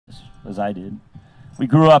as I did. We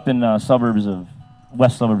grew up in west suburbs of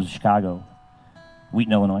Chicago,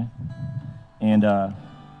 Wheaton, Illinois, and there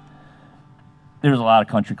was a lot of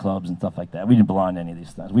country clubs and stuff like that. We didn't belong to any of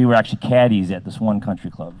these things. We were actually caddies at this one country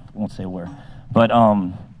club. I won't say where, but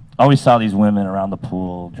I always saw these women around the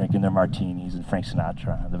pool drinking their martinis and Frank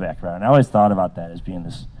Sinatra in the background. And I always thought about that as being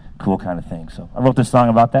this cool kind of thing. So I wrote this song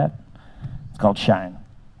about that. It's called Shine.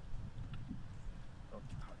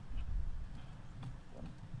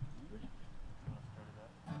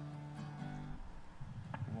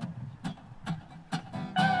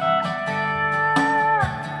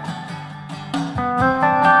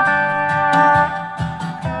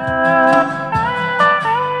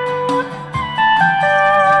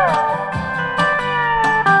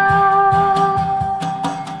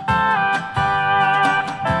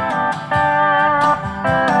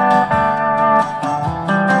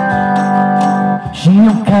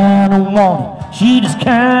 She just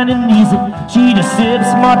kinda needs it. She just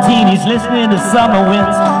sips martinis, listening to summer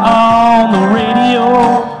winds on the radio,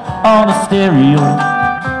 on the stereo.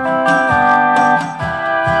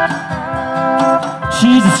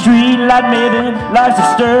 She's a street light maiden, likes to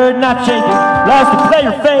stir, not shake it, likes to play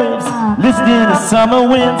her faves, listening to summer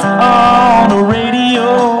winds on the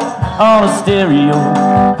radio, on the stereo.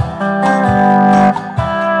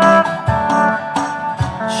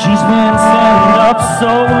 She's been standing up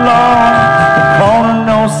so long, calling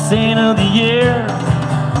no saint of the year.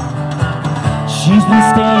 She's been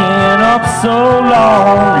staying up so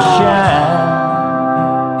long to shine.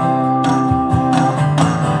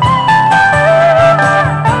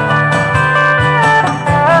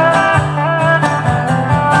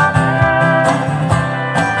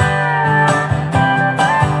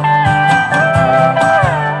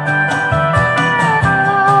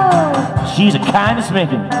 She's a kindness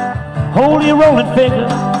maker, holy rolling figure.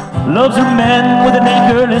 Loves her men with an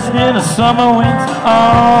acre, listening to summer winds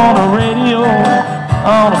on the radio,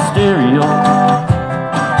 on the stereo.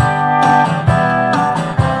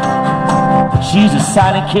 She's a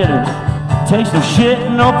silent killer, takes no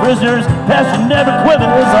shit, no prisoners, passion never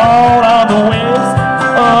quivers, all on the waves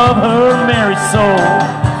of her merry soul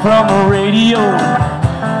from the radio.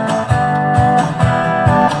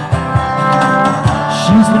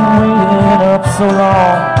 She's been waiting up so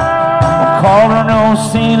long, call her no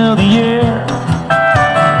saint of the year.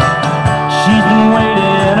 She's been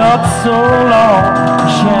waiting up so long to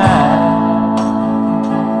shine.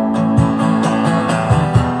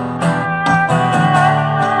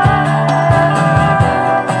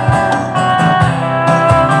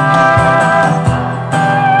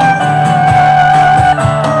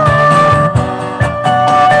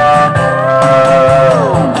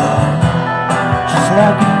 Just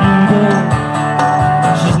like a new day,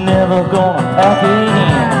 she's never gonna pack it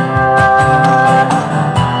in.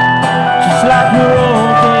 Just like her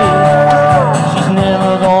old days, she's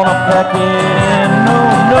never gonna pack it in. No,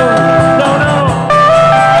 no, no, no.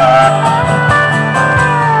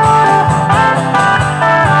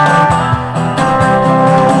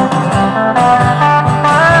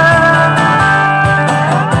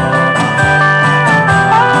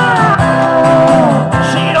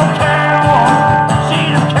 She don't care what, she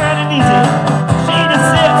just kinda needs it. She just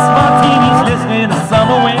sips martinis, listening to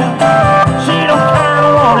summer wind. She don't care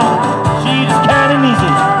what it, she just kinda needs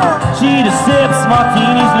it. She just sips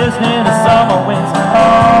martinis, listening to summer winds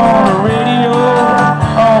on the radio,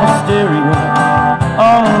 on the stereo,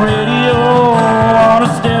 on the radio, on the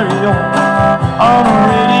stereo, on the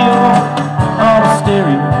radio, on the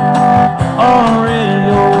stereo, on the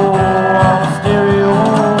radio, on the stereo.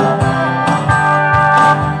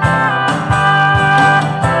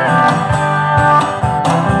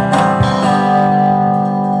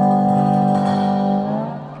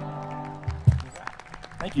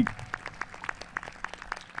 Thank you.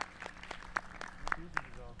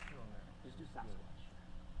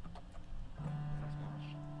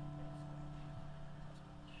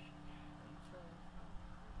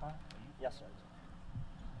 Yes, sir.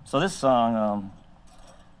 So this song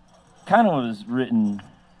kind of was written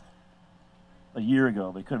a year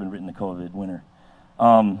ago, but it could have been written in the COVID winter.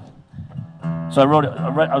 So I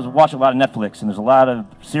was watching a lot of Netflix, and there's a lot of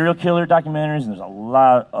serial killer documentaries, and there's a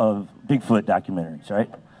lot of Bigfoot documentaries,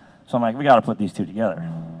 right? So I'm like, we got to put these two together.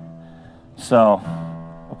 So,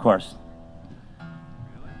 of course,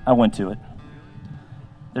 I went to it.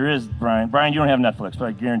 There is, Brian. Brian, you don't have Netflix, but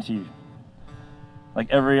I guarantee you.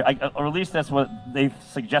 Like or at least that's what they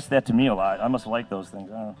suggest that to me a lot. I must like those things.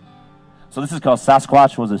 I don't know. So this is called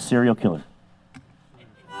Sasquatch Was a Serial Killer.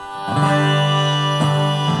 I'm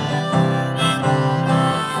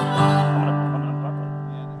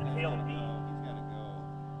gonna inhale a bee.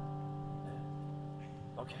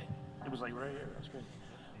 It was like right here. That's good.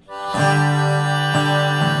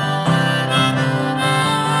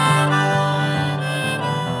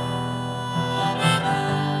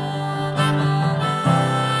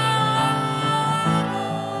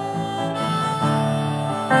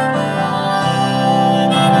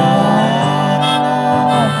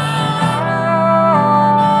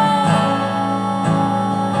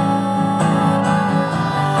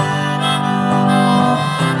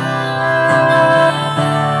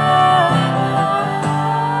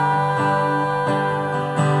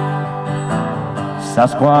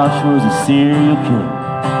 Sasquatch was a serial killer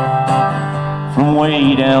from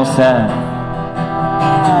way down south.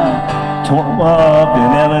 Tore him up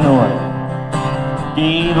in Illinois,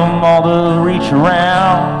 gave him all the reach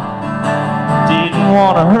around. Didn't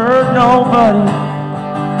want to hurt nobody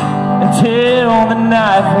until the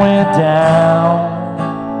knife went down.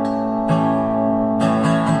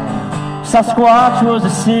 Sasquatch was a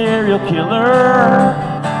serial killer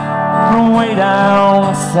from way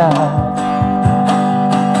down south.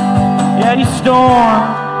 Yeah, he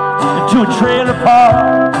stormed into a trailer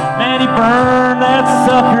park, and he burned that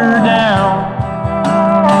sucker down.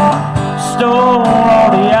 Stole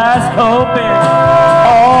all the ice cold berries,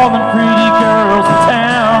 all the pretty girls in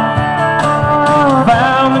town.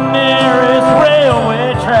 Found the nearest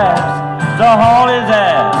railway tracks to haul his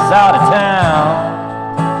ass out of town.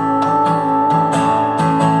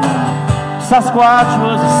 Sasquatch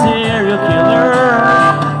was a serial killer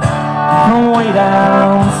from way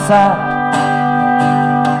down south.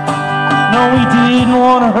 No, he didn't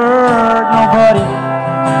want to hurt nobody,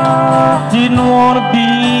 didn't want to be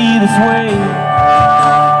this way.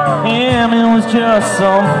 Him, it was just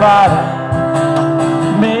some fighter,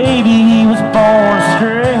 maybe he was born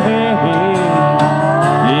straight.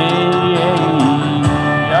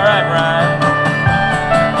 All right, Brian.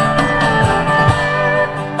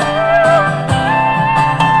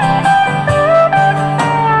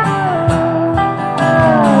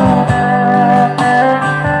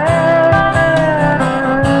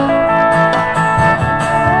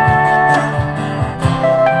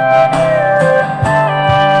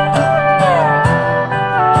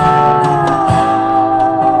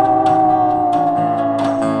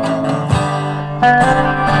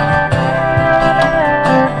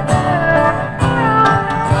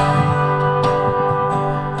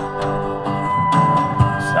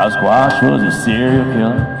 Sasquatch was a serial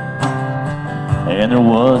killer, and there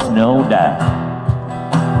was no doubt.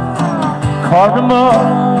 Carved him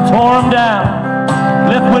up, tore him down,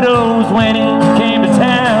 left widows when he came to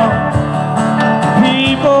town.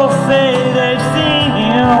 People say they've seen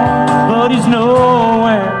him, but he's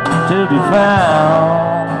nowhere to be found.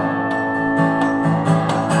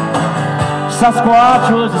 Sasquatch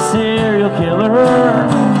was a serial killer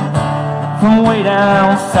from way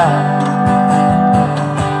down south.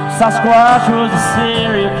 Sasquatch was a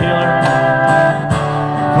serial killer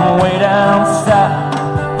from way down south.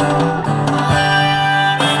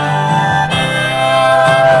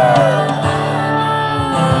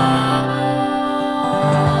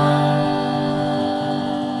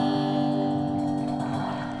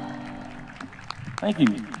 Thank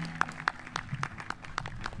you.